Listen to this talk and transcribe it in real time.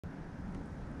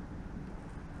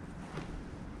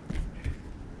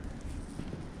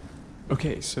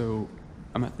Okay, so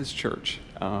I'm at this church.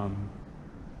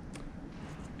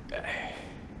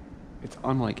 It's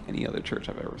unlike any other church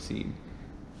I've ever seen.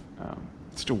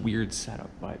 It's just a weird setup,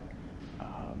 but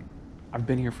I've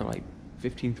been here for like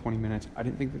 15, 20 minutes. I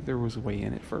didn't think that there was a way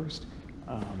in at first.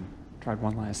 Tried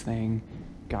one last thing,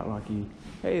 got lucky.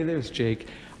 Hey, there's Jake.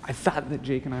 I thought that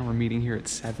Jake and I were meeting here at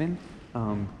 7.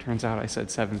 Turns out I said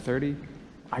 7:30.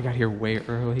 I got here way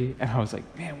early, and I was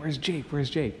like, man, where's Jake? Where's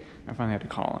Jake? I finally had to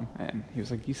call him, and he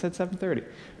was like, you said 7:30.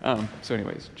 So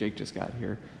anyways, Jake just got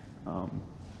here.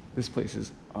 This place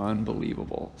is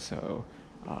unbelievable. So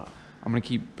I'm going to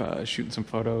keep shooting some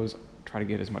photos, try to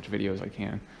get as much video as I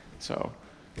can. So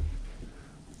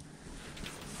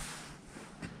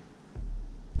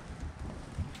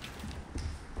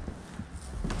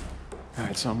all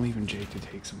right, so I'm leaving Jake to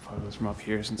take some photos from up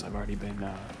here since I've already been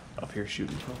up here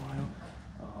shooting for a while.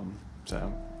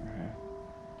 So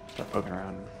start poking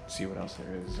around and see what else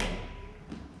there is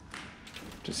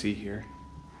to see here.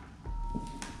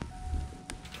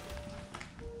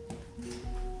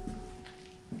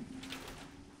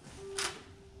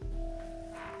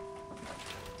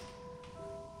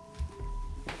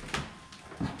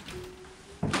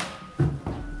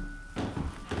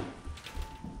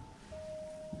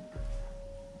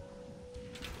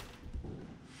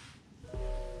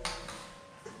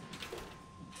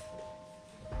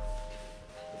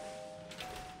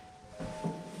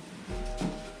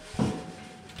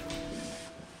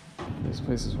 This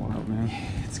place is wild, man.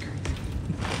 It's crazy.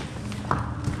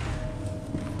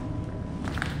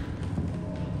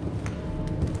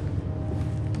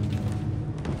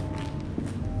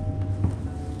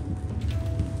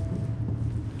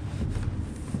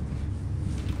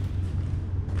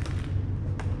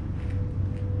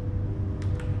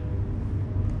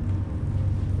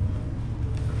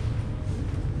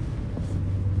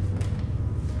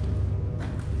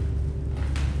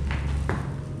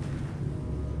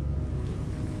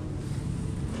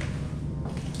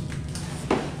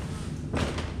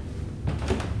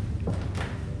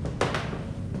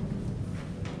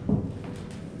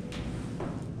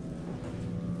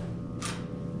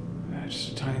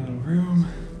 Just a tiny little room.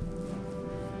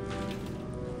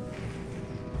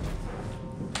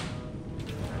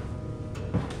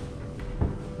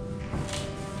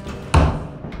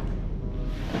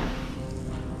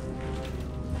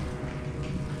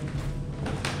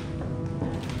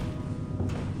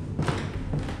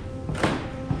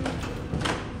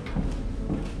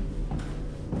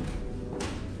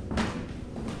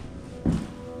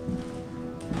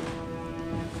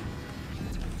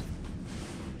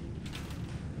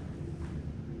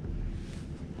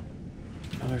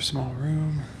 Another small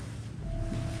room.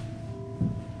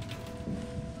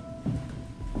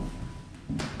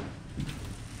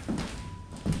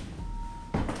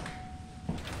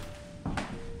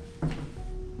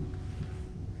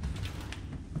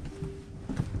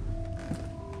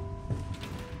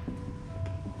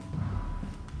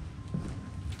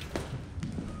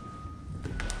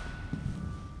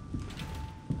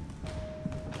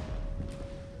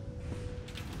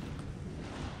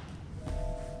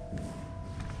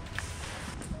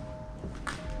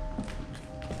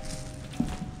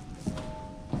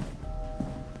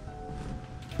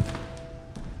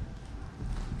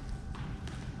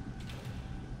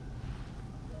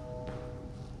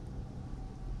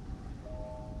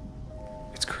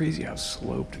 It's crazy how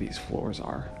sloped these floors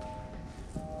are.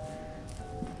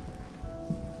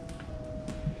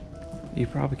 You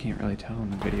probably can't really tell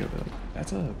in the video, but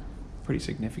that's a pretty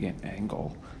significant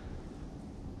angle.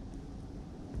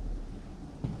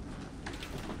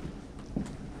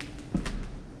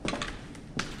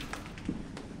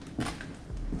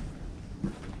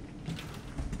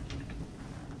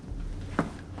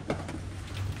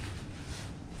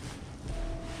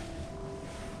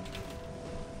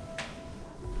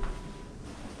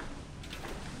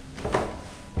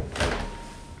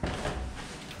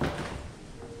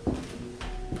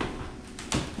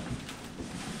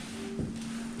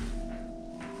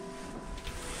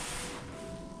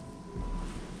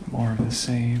 More of the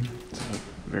same. It's a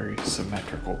very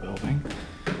symmetrical building.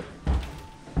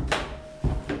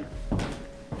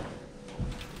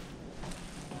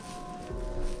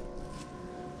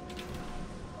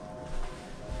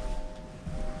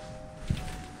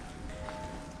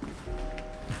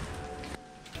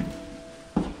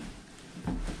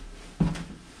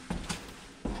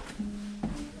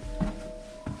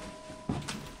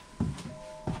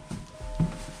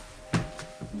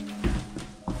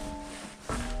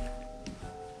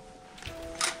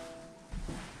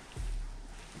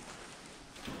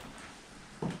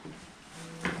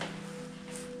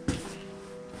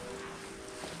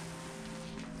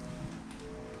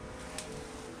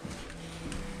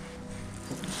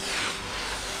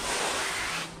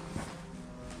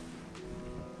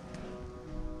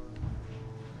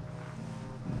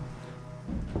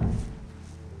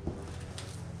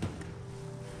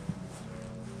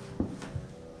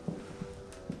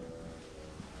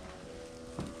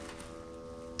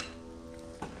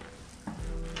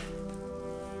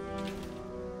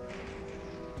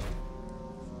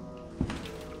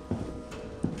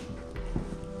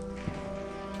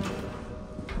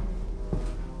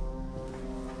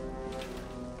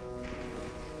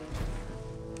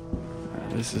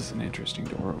 this is an interesting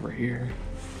door over here.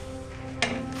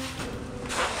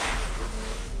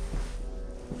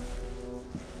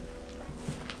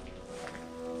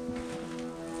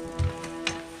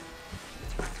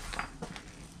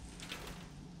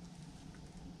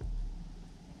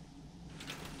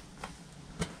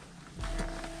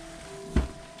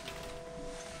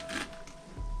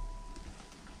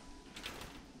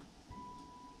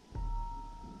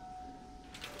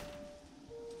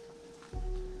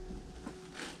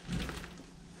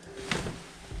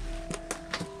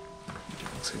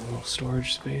 Looks like a little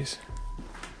storage space.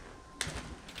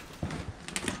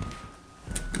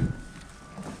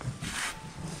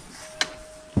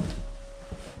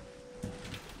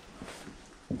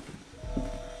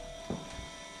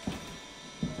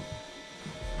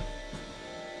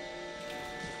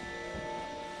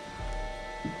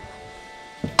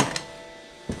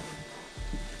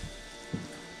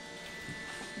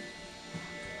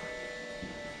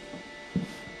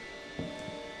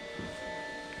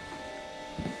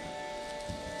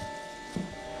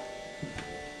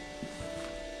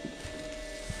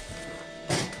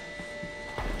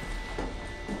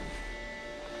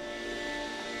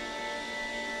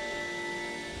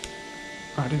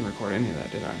 I didn't record any of that,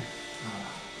 did I?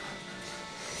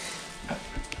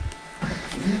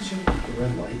 Didn't it show the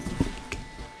red light?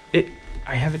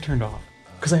 I have it turned off.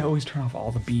 Because I always turn off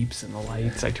all the beeps and the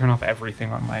lights. I turn off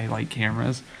everything on my light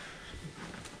cameras.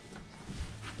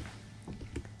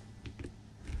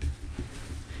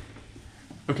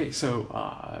 Okay,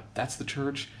 so that's the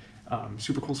church.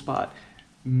 Super cool spot.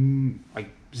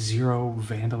 Like zero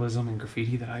vandalism and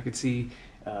graffiti that I could see.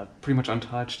 Pretty much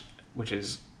untouched, which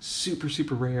is super,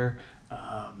 super rare.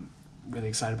 Really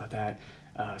excited about that.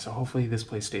 So hopefully this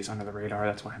place stays under the radar.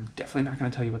 That's why I'm definitely not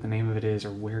going to tell you what the name of it is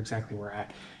or where exactly we're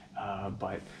at.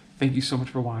 But thank you so much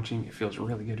for watching. It feels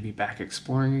really good to be back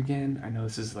exploring again. I know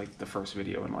this is like the first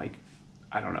video in like,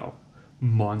 I don't know,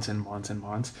 months and months and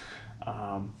months.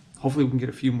 Hopefully we can get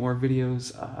a few more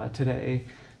videos today.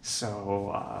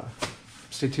 So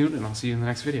stay tuned and I'll see you in the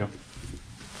next video.